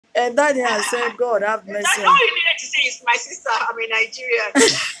And daddy has said, God have I mercy. don't really like to say it's my sister. I'm a Nigerian.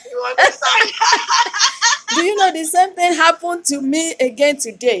 You understand? Do you know the same thing happened to me again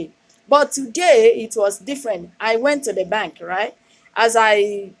today? But today it was different. I went to the bank, right? As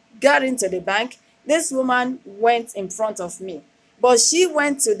I got into the bank, this woman went in front of me. But she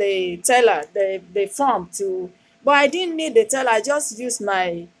went to the teller, the form to, but I didn't need the teller. I just used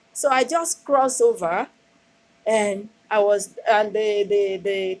my, so I just crossed over and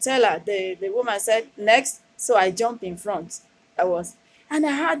the teller, the woman said next, so I jumped in front. I was, and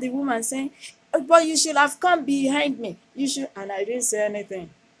I heard the woman saying, but you should have come behind me, you should, and I didn't say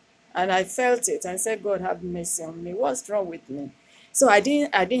anything. And I felt it and said, God have mercy on me, what's wrong with me? So I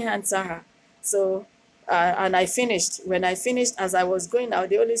didn't answer her. So and I finished. When I finished, as I was going out,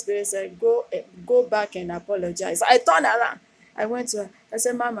 the Holy Spirit said, go back and apologize. I turned around. I went to her. I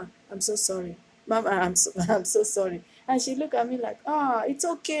said, Mama, I'm so sorry. Mama, I'm so sorry. And she looked at me like, it's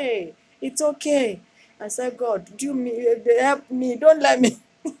okay. It's okay. I said, God, do me, help me. Don't let me.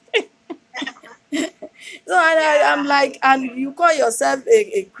 So I'm Yeah. like, and you call yourself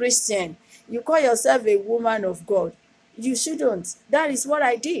a Christian. You call yourself a woman of God. You shouldn't. That is what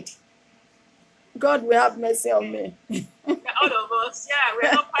I did. God will have mercy on me. Yeah, all of us, yeah, we're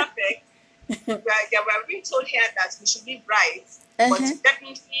not perfect. We're being told here that we should be right, but Uh-huh.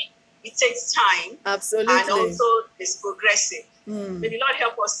 definitely it takes time and Absolutely. also it's progressive. May the Lord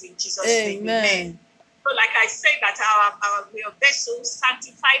help us in Jesus' name. Amen. Amen. So, like I said, that we are vessels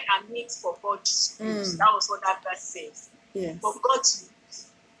sanctified and meet for God's use. That was what that verse says. Yes. For God's use.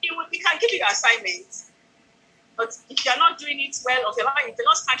 He can give you assignments, but if you're not doing it well, or if you're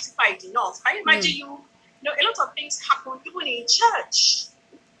not sanctified enough, can you imagine you know, a lot of things happen even in church.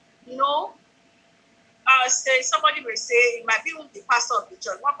 You know, say somebody may say, it might be the pastor of the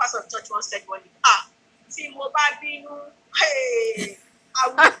church. One pastor of the church once said, see, hey, I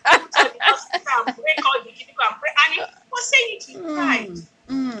will go to the hospital and pray, call the clinical and pray. And he was saying it with pride.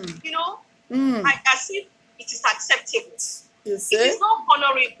 You know, as if it is acceptable. You It see? is not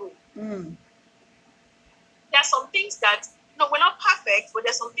honorable. There are some things that, we're not perfect, but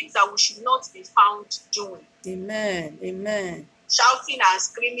there are some things that we should not be found doing. Amen. Amen. Shouting and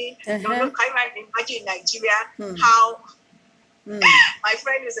screaming. Can you imagine in Nigeria how my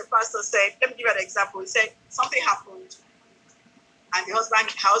friend who's a pastor said, let me give you an example. He said something happened and her husband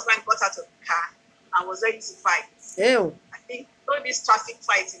got out of the car and was ready to fight. Ew. I think all these traffic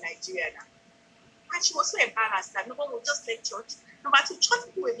fights in Nigeria now. And she was so embarrassed that no one would just let church. Number two, church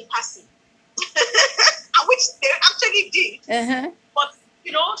people will be passing. And which they actually did. But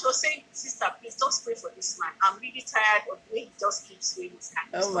she was saying, sister, please don't pray for this man. I'm really tired of the way he just keeps doing this kind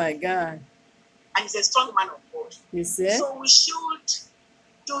of stuff. Oh my God. And he's a strong man of God. You see? So we should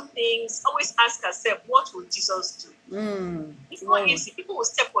do things, always ask ourselves, what will Jesus do? It's not easy. People will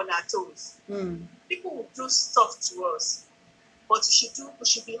step on our toes. People will do stuff to us. But we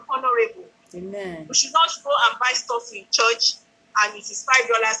should be honorable. Amen. We should not go and buy stuff in church and it is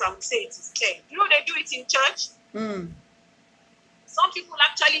 $5 and we say it is 10. You know they do it in church? Some people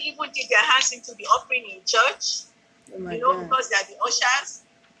actually even did their hands into the offering in church. Oh my God. Because they are the ushers.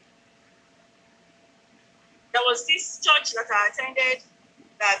 There was this church that I attended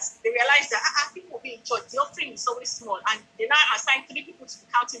that they realized that people will be in church. The offering is always small, and they now assigned 3 people to be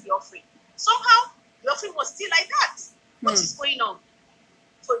counting the offering. Somehow, the offering was still like that. What is going on?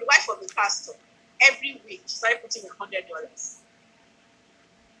 So the wife of the pastor, every week, she started putting $100.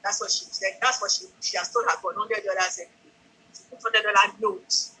 That's what she said. That's what she has told her God, $100 every week. She put $100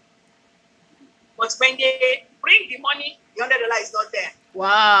 notes. But when they bring the money, the $100 is not there.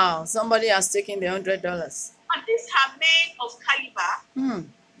 Wow, somebody has taken the $100. And these are men of caliber,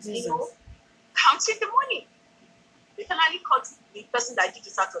 counting the money. They finally caught the person that did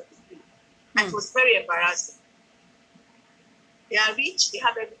this out of the bill. And it was very embarrassing. They are rich, they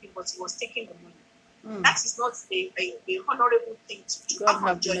have everything, but he was taking the money. That is not a honorable thing to do. God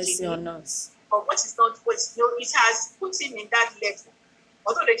have mercy on us. But what is not, it has put him in that level.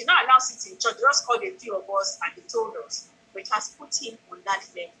 Although they did not announce it in church, they just called a few of us and they told us. But it has put him on that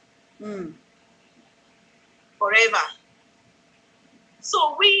level. Forever.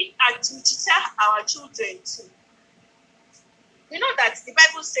 So we should tell our children too. You know that the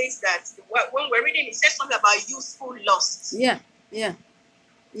Bible says that when we're reading, it says something about youthful lust. Yes.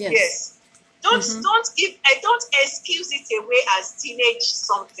 Don't excuse it away as teenage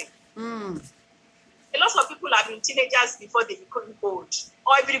something. A lot of people have been teenagers before they become old.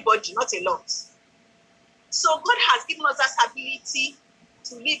 Or everybody, not a lot. So God has given us that ability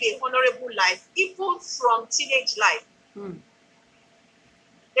to live a honorable life, even from teenage life.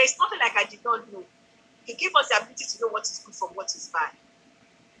 There's nothing like I did not know. He gave us the ability to know what is good from what is bad.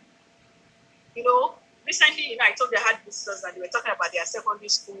 recently, I told you I had visitors and they were talking about their secondary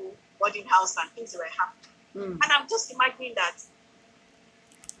school, boarding house, and things that were happening. And I'm just imagining that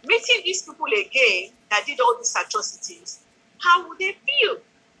meeting these people again that did all these atrocities, how would they feel?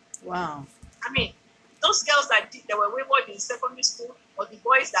 Wow. I mean, those girls that were wayward in secondary school, or the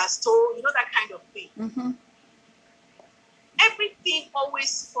boys that stole, that kind of thing. Everything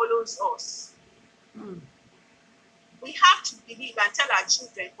always follows us. We have to believe and tell our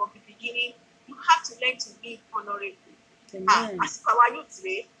children from the beginning, you have to learn to live honorably. As our youth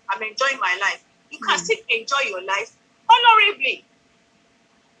today, I'm enjoying my life. You can still enjoy your life honorably.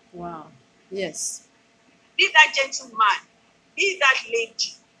 Wow. Yes. Be that gentleman. Be that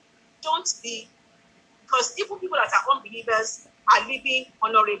lady. Don't be, because even people that are unbelievers are living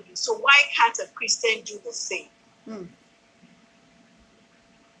honorably. So why can't a Christian do the same?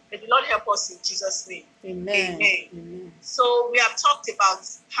 May the Lord help us in Jesus' name. Amen. Amen. So we have talked about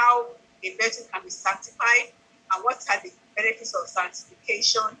how a vessel can be sanctified and what are the benefits of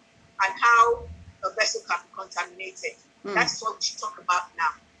sanctification and how a vessel can be contaminated. That's what we should talk about now.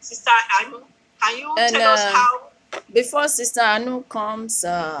 Sister Anu, can you tell us how? Before Sister Anu comes,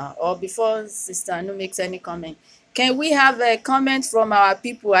 or before Sister Anu makes any comment, can we have a comment from our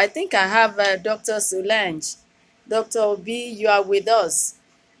people? I think I have Dr. Solange. Dr. Obi, you are with us.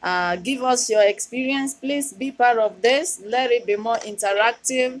 Give us your experience. Please be part of this. Let it be more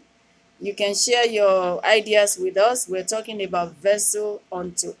interactive. You can share your ideas with us. We're talking about vessel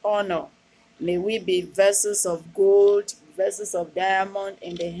unto honor. May we be vessels of gold, vessels of diamond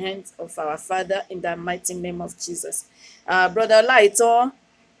in the hands of our Father in the mighty name of Jesus. Brother Laito,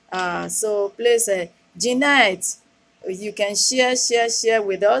 so please, Jeanette, you can share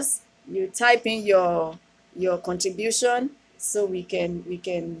with us. You type in your contribution so we can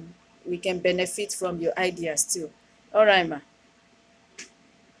benefit from your ideas too. All right, ma.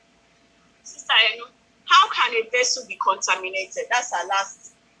 Sister Anu, how can a vessel be contaminated? That's our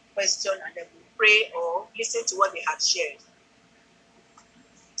last question, and then we'll pray or listen to what they have shared.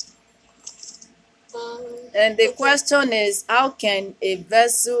 And the question is, how can a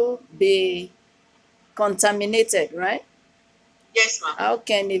vessel be contaminated, right? Yes, ma'am. How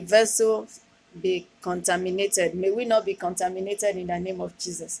can a vessel be contaminated? May we not be contaminated in the name of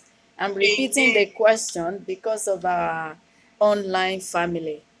Jesus. I'm repeating the question because of our online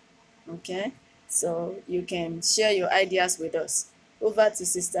family. Okay? So you can share your ideas with us. Over to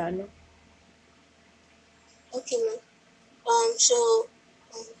Sister Anu. Okay, ma'am. So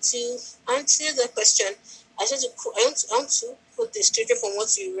to answer the question, I want to quote the scripture from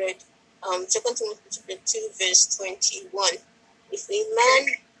what you read. 2 Timothy 2 verse 21. If a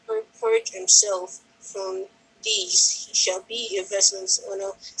man purge himself from these, he shall be a vessel of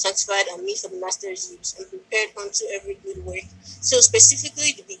honor, sanctified and meet for the master's use, and prepared unto every good work. So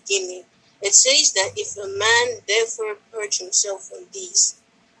specifically the beginning, it says that if a man therefore purge himself from these,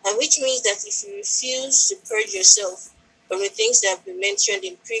 and which means that if you refuse to purge yourself from the things that have been mentioned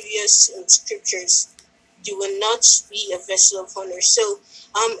in previous scriptures, you will not be a vessel of honor. So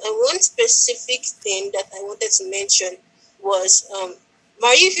one specific thing that I wanted to mention was,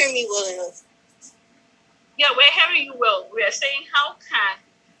 are you hearing me well enough? Yeah, we're hearing you well. We are saying, how can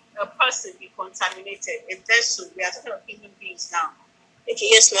a person be contaminated? A vessel. We are talking about human beings now. Okay,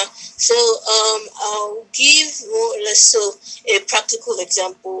 yes, ma'am. So I'll give more or less a practical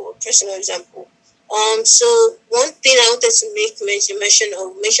example, a personal example. So one thing I wanted to make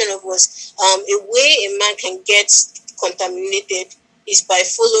mention of was a way a man can get contaminated is by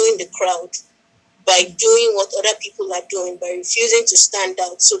following the crowd, by doing what other people are doing, by refusing to stand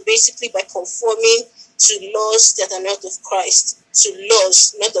out. So basically by conforming to laws that are not of Christ, to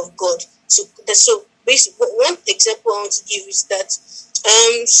laws not of God. So basically one example I want to give is that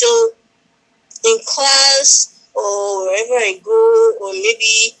so in class or wherever I go, or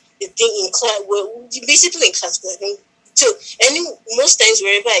maybe the thing in class, well, basically in class, so most times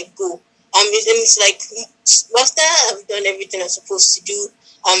wherever I go, and it's like after I've done everything I'm supposed to do,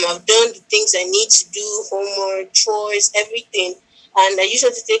 I've done the things I need to do, homework, chores, everything, and I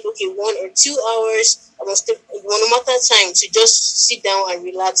usually take 1 or 2 hours, I must take one matter time to just sit down and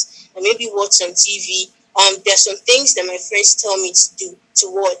relax and maybe watch some TV. There's some things that my friends tell me to do, to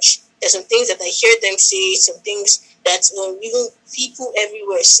watch. There's some things that I hear them say, some things that even people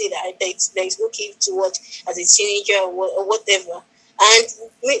everywhere say that it's okay to watch as a teenager or whatever. And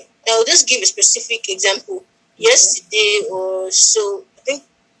I'll just give a specific example. Yesterday or so, I think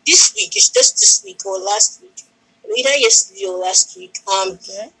this week, it's just this week or last week, either yesterday or last week.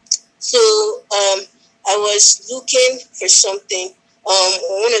 So I was looking for something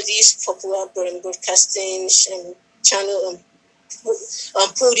on one of these popular broadcasting channel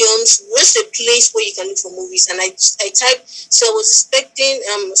podiums. What's a place where you can look for movies? And I typed. So I was expecting.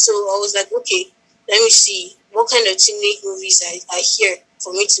 So I was like, okay, let me see what kind of teenage movies I hear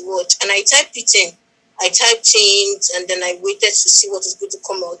for me to watch. And I typed it in. I typed teens, and then I waited to see what was going to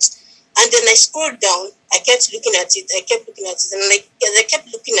come out. And then I scrolled down. I kept looking at it. I kept looking at it, and like as I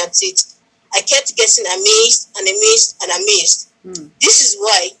kept looking at it, I kept getting amazed and amazed and amazed. This is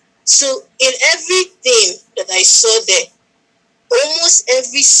why. So in everything that I saw there, almost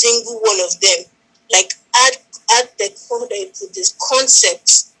every single one of them, like add the how do I put this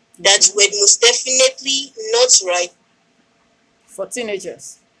concepts that were most definitely not right for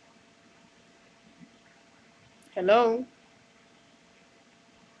teenagers. Hello,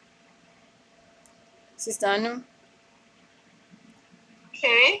 Sister Anu.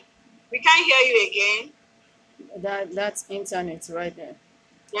 Okay, we can't hear you again. That's internet right there.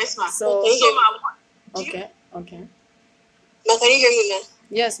 Yes, ma'am. So, ma, okay. Ma, can you hear me, ma?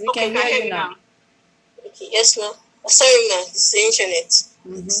 Yes, we can hear you now. Okay, yes, ma. Sorry, ma. It's the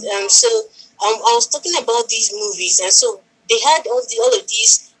internet. So I was talking about these movies, and so they had all of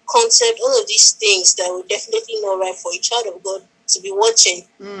these concepts, all of these things that were definitely not right for a child of God to be watching.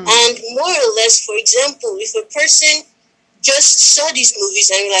 And more or less, for example, if a person just saw these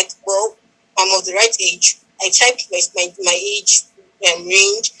movies and like, well, I'm of the right age. I typed my age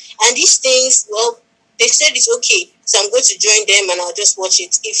range, and these things, well, they said it's okay, so I'm going to join them and I'll just watch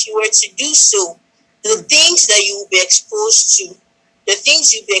it. If you were to do so, the things that you will be exposed to,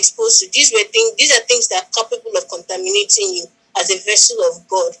 these are things that are capable of contaminating you as a vessel of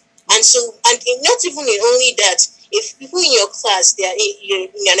God. And so, and not even only that, if people in your class, they are in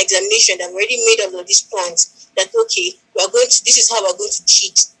an examination, they've already made all of these plans that, okay, this is how we're going to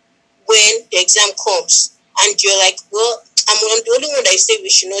cheat when the exam comes. And you're like, well, I'm the only one that say we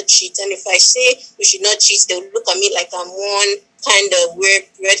should not cheat. And if I say we should not cheat, they'll look at me like I'm one kind of weird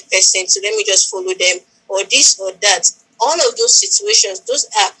person. So let me just follow them, or this or that. All of those situations, those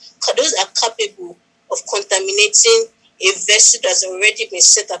are capable of contaminating a vessel that's already been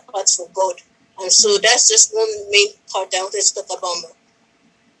set apart for God. And so that's just one main part I wanted to talk about.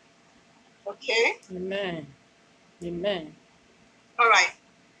 Okay. Amen. Amen. All right.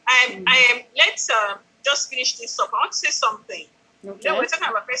 Let's just finish this up. I want to say something. Okay. We're talking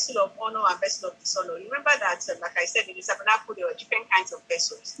about vessel of honor and vessel of dishonor. Remember that, like I said, in the tabernacle, there were different kinds of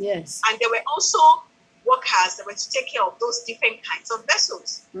vessels. Yes. And there were also workers that were to take care of those different kinds of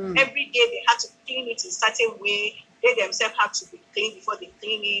vessels. Every day they had to clean it in a certain way. They themselves had to be clean before they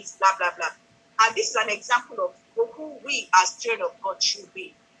clean it, blah, blah, blah. And this is an example of who we as children of God should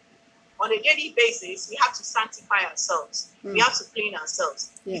be. On a daily basis, we have to sanctify ourselves. We have to clean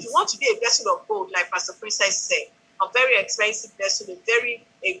ourselves. Yes. If you want to be a vessel of gold, like Pastor Princess said, a very expensive vessel,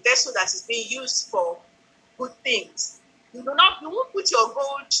 a vessel that is being used for good things, you won't put your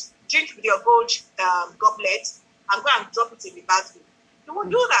gold, drink with your gold goblet and go and drop it in the bathroom. You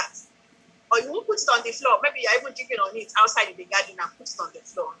won't do that. Or you won't put it on the floor. Maybe you're even drinking on it outside in the garden and put it on the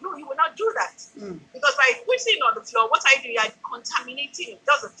floor. No, you will not do that. Because by putting it on the floor, what I do, you are contaminating it.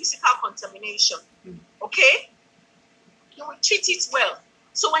 That's a physical contamination. Okay? You will treat it well.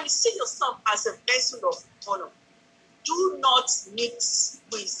 So when you see yourself as a vessel of honor, do not mix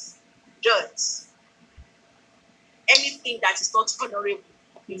with dirt. Anything that is not honorable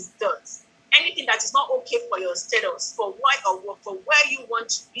is dirt. Anything that is not okay for your status, for where you want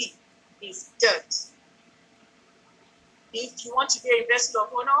to be, is dirt. If you want to be a vessel of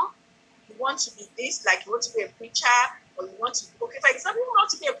honor, you want to be this, like you want to be a preacher, or you want to be, okay, for example, you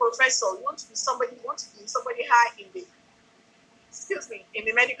want to be a professor, you want to be somebody high in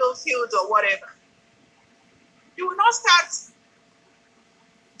the medical field or whatever. You will not start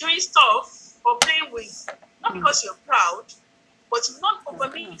doing stuff or playing with, not because you're proud, but you will not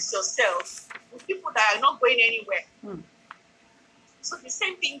overmix yourself with people that are not going anywhere. So the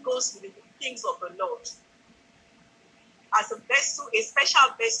same thing goes with the things of the Lord. As a vessel, a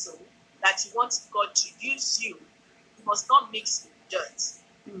special vessel that you want God to use you, you must not mix with dirt.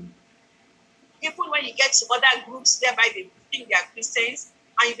 Even when you get to other groups whereby they think they are Christians,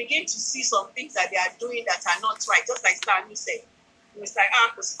 and you begin to see some things that they are doing that are not right, just like Stanley said. It's like,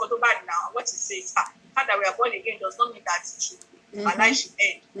 now, what he says, the fact that we are born again does not mean that it should our life should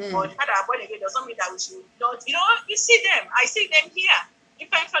end. Or the fact that we are born again does not mean that we should not, you see them. I see them here,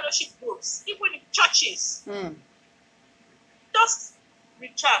 different fellowship groups, even in churches. Just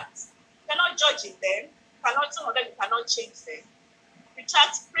retract. You're not judging them. Some of them, you cannot change them.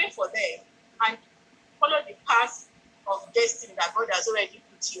 Retract, pray for them, and follow the path of destiny that God has already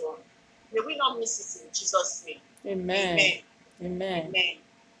put you on. May we not miss it in Jesus' name. Amen. Amen. Amen. Amen.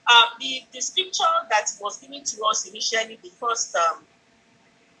 The scripture that was given to us initially, the first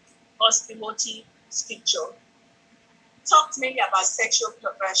Timothy scripture, talked mainly about sexual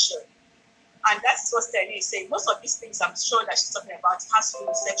perversion. And that's what Stanley is saying. Most of these things I'm sure that she's talking about has to do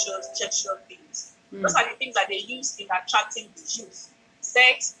with sexual things. Those are the things that they use in attracting the youth.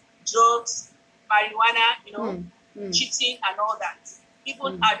 Sex, drugs, marijuana, cheating and all that.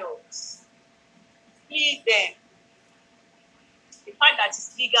 Even adults. Flee them. The fact that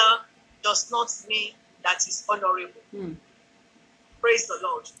it's legal does not mean that it's honorable. Praise the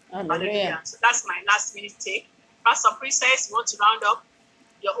Lord. Hallelujah. So that's my last minute take. Pastor Princess, you want to round up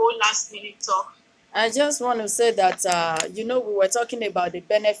your own last minute talk? I just want to say that, we were talking about the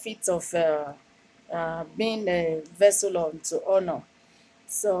benefits of being a vessel unto honor.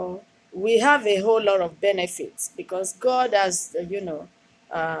 So we have a whole lot of benefits because God has,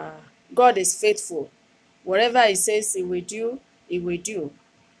 God is faithful. Whatever He says He will do, He will do.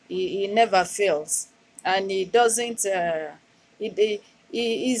 He never fails. And He doesn't, He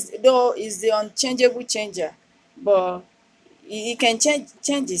is, though He's the unchangeable changer, but He can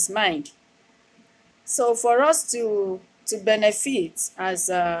change His mind. So for us to benefit as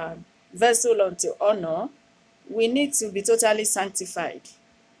a vessel unto honor, we need to be totally sanctified.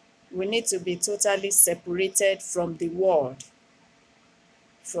 We need to be totally separated from the world,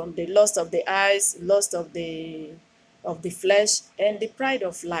 from the lust of the eyes, lust of the flesh, and the pride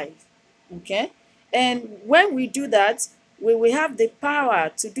of life. Okay? And when we do that, we will have the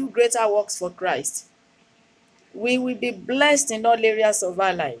power to do greater works for Christ. We will be blessed in all areas of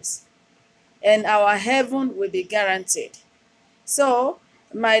our lives, and our heaven will be guaranteed. So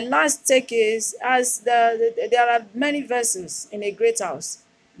my last take is, as there are many vessels in a great house,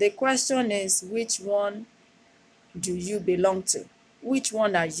 the question is, which one do you belong to? Which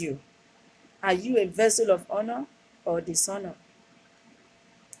one are you? Are you a vessel of honor or dishonor?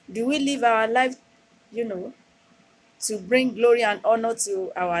 Do we live our life, to bring glory and honor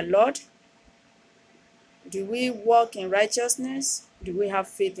to our Lord? Do we walk in righteousness? Do we have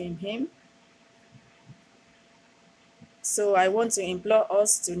faith in Him? So I want to implore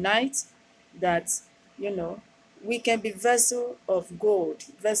us tonight that, we can be vessel of gold,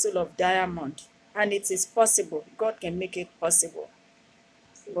 vessel of diamond, and it is possible. God can make it possible.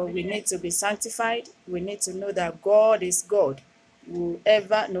 But we need to be sanctified. We need to know that God is God. No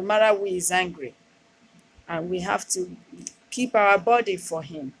matter who is angry. And we have to keep our body for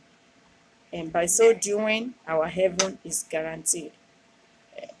Him. And by so doing, our heaven is guaranteed.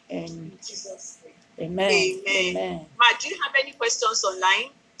 And amen. Amen. Ma, do you have any questions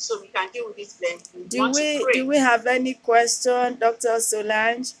online so we can deal with this then? Do we have any question, Dr.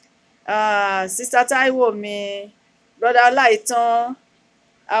 Solange? Sister Taiwo, me, Brother Lighton,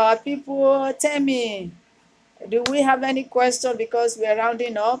 our people, tell me, do we have any question because we are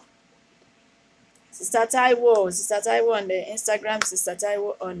rounding up? Sister Taiwo on the Instagram, Sister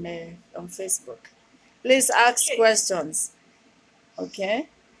Taiwo on Facebook. Please ask questions. Okay.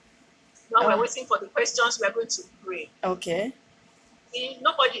 While we're waiting for the questions, we're going to pray. Okay. See,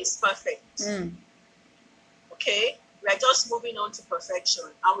 nobody is perfect. Okay? We are just moving on to perfection.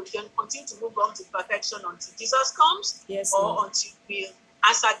 And we can continue to move on to perfection until Jesus comes, yes, or Lord, until we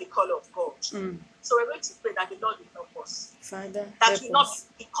answer the call of God. So we're going to pray that the Lord will help us. Father, that will not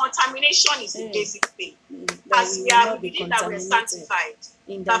be, the contamination is the basic thing. As we are, we believe that we're sanctified.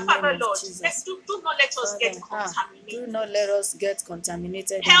 In the Father, name of Lord, Jesus. do not let us get Father, contaminated. do not let us get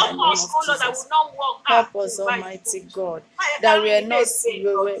contaminated. Help in the name us, of oh Lord, that Jesus. will not walk Help us, Almighty God, that we are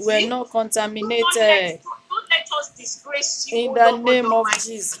not contaminated. Don't let us disgrace you, In oh the Lord, name God of Almighty.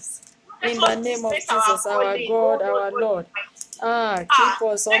 Jesus. Let In us the name of disgrace Jesus, our calling, God, oh our God Lord. Almighty. Keep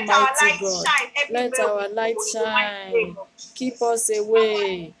us, Let our Almighty light God. shine Let everywhere our we light go, in the mighty name shine. of Jesus. Keep us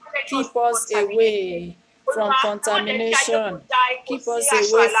away. Keep us away from contamination. Keep us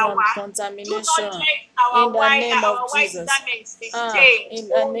away from contamination. In the name of Jesus. In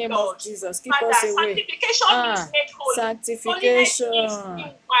the name of Jesus. Keep us away. Sanctification.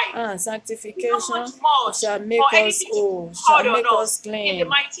 Sanctification shall make us whole, shall make us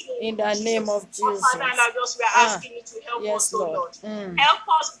clean. In the name of Jesus. We are asking you to help us, oh Lord. Help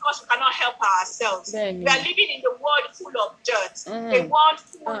us because we cannot help ourselves. Then, we are living in the world full of dirt, a world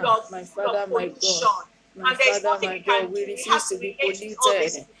full of my Father, my pollution. God. My Father, my God, we refuse to be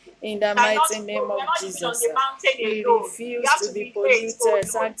polluted. In the mighty name of Jesus, we refuse to be polluted.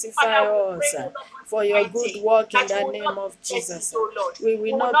 Sanctify us for your good work in the name of Jesus. We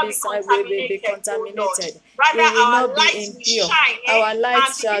will not be contaminated. We will not be impure. Our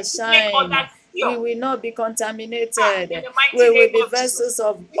light shall shine We pure. will not be In contaminated. the mighty We will name be of Jesus. vessels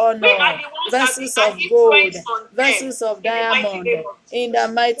of We are honor, the ones that we vessels can of gold, influence on them. vessels of In the mighty diamond. name of In the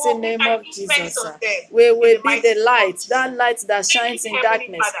Jesus. mighty We name can of influence Jesus. on them. We In will the be the mighty name of light, that Jesus. light that Thank shines you, in Heavenly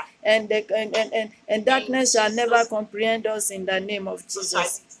darkness, Father. and In darkness shall never Jesus' comprehend us in the name of shall it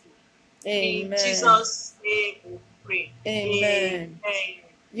Jesus. be. In Amen. Jesus' name we pray. Amen. Amen.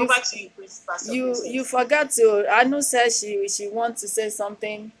 You Over to you, Pastor you Princess. forgot to. Anu said she wants to say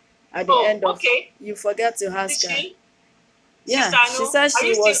something at the Oh, end of. okay. You forgot to Did ask her. she? Yeah, Sister she Anu, said are she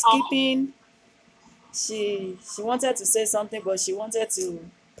you still was on? keeping. She wanted to say something, but she wanted to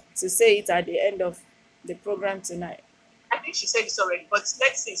say it at the end of the program tonight. I think she said this already, but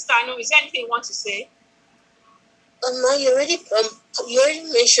let's see. Sister Anu, is there anything you want to say? Ma, you already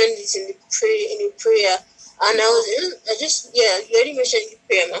mentioned it in the prayer, and you already mentioned the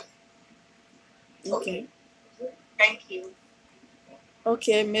prayer, ma. Okay. Thank you.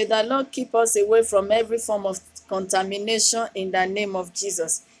 Okay, may the Lord keep us away from every form of contamination in the name of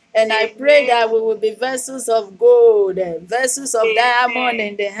Jesus. And I pray that we will be vessels of gold, vessels of diamond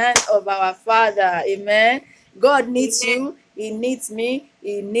in the hand of our Father. Amen. God needs you. He needs me.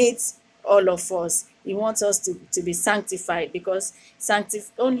 He needs all of us. He wants us to be sanctified, because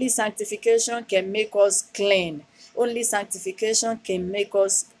only sanctification can make us clean. Only sanctification can make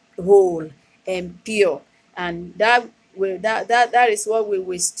us whole and pure. And that is what we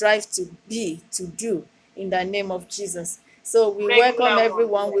will strive to do in the name of Jesus. So we welcome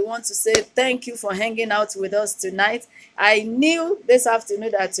everyone. We want to say thank you for hanging out with us tonight. I knew this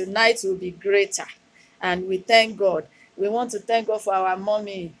afternoon that tonight will be greater, and we thank God. We want to thank God for our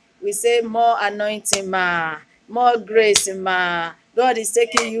mommy. We say more anointing, ma, more grace, ma. God is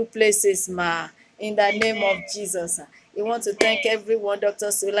taking you places, ma, in the name of Jesus. We want to thank everyone,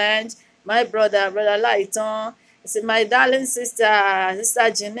 Dr. Solange, my brother Laiton, my darling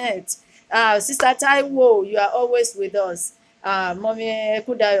sister Jeanette, Sister Taiwo, you are always with us. Mommy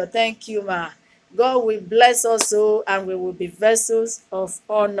Ekudayo, thank you, ma. God will bless us so, and we will be vessels of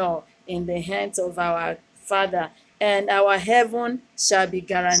honor in the hands of our Father, and our heaven shall be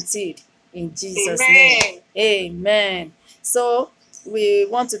guaranteed in Jesus' name. Amen. So we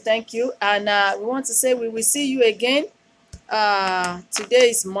want to thank you, and we want to say we will see you again. Today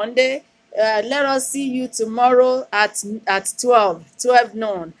is Monday. Let us see you tomorrow at 12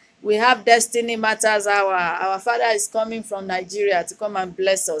 noon. We have Destiny Matters Hour. Our Father is coming from Nigeria to come and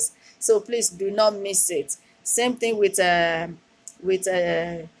bless us. So please do not miss it. Same thing with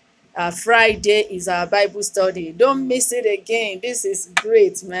Friday is our Bible study. Don't miss it again. This is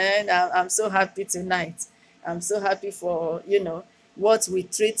great, man. I'm so happy tonight. I'm so happy for, what we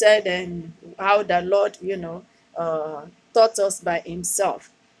treated and how the Lord, taught us by himself.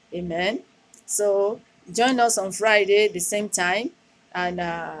 Amen. So join us on Friday the same time. And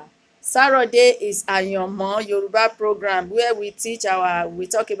Saturday is Ayanmo Yoruba program, where we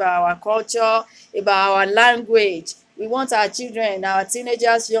talk about our culture, about our language. We want our children, our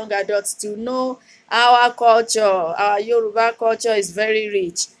teenagers, young adults to know our culture. Our Yoruba culture is very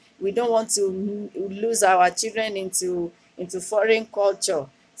rich. We don't want to lose our children into foreign culture.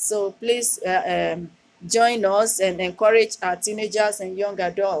 So please join us and encourage our teenagers and young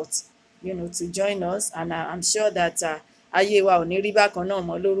adults, to join us. And I'm sure that ayé wa ò ní rí bákan náà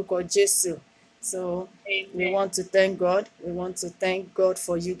mọ́ lórúkọ Jésù. So we want to thank God. We want to thank God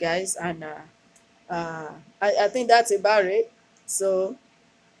for you guys. And I think that's about it. So,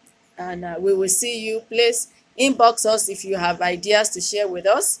 and we will see you. Please inbox us if you have ideas to share with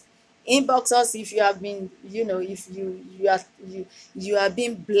us. Inbox us if you have been, if you are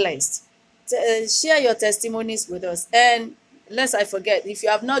being blessed. Share your testimonies with us. And lest I forget, if you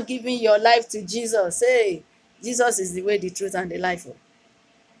have not given your life to Jesus, hey, Jesus is the way, the truth, and the life.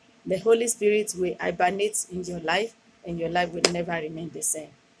 The Holy Spirit will hibernate in your life, and your life will never remain the same.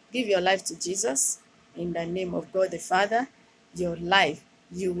 Give your life to Jesus in the name of God the Father. Your life,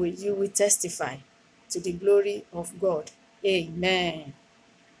 you will testify to the glory of God. Amen.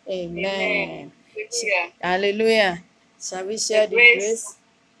 Amen. Hallelujah. Shall we share the grace?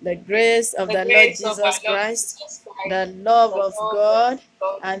 The grace of the Lord Jesus Christ, the love of God,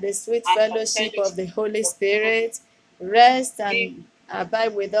 and the sweet fellowship of the Holy Spirit rest and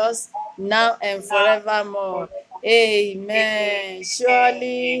abide with us now and forevermore. Amen.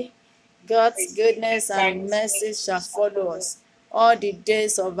 Surely God's goodness and mercy shall follow us all the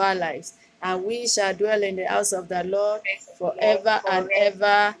days of our lives, and we shall dwell in the house of the Lord forever and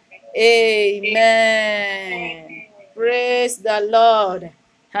ever. Amen. Praise the Lord.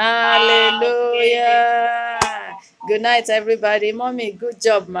 Hallelujah. Good night, everybody. Mommy, good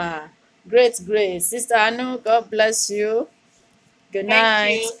job, ma. Great grace. Sister Anu, God bless you. Good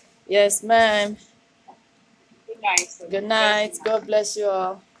night. Yes, ma'am. Good night. Good night. God bless you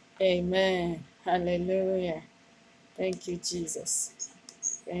all. Amen. Hallelujah. Thank you, Jesus.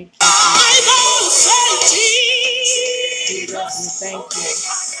 Thank you, Jesus. Jesus, we thank you.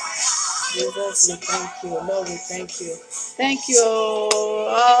 Jesus, we thank you. Lord, we thank you. Thank you,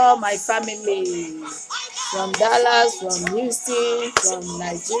 all my family. From Dallas, from Houston, from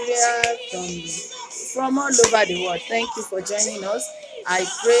Nigeria, from all over the world. Thank you for joining us. I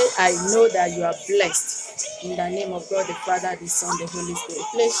pray, I know that you are blessed. In the name of God, the Father, the Son, the Holy Spirit.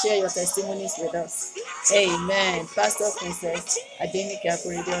 Please share your testimonies with us. Amen. Pastor Princess Adenike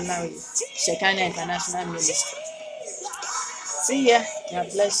Akorede Olaoye, Shekinah International Ministry. See ya. God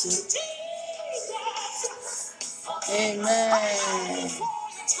bless you. Amen.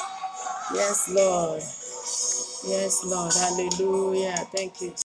 Yes, Lord. Yes, Lord. Hallelujah. Thank you,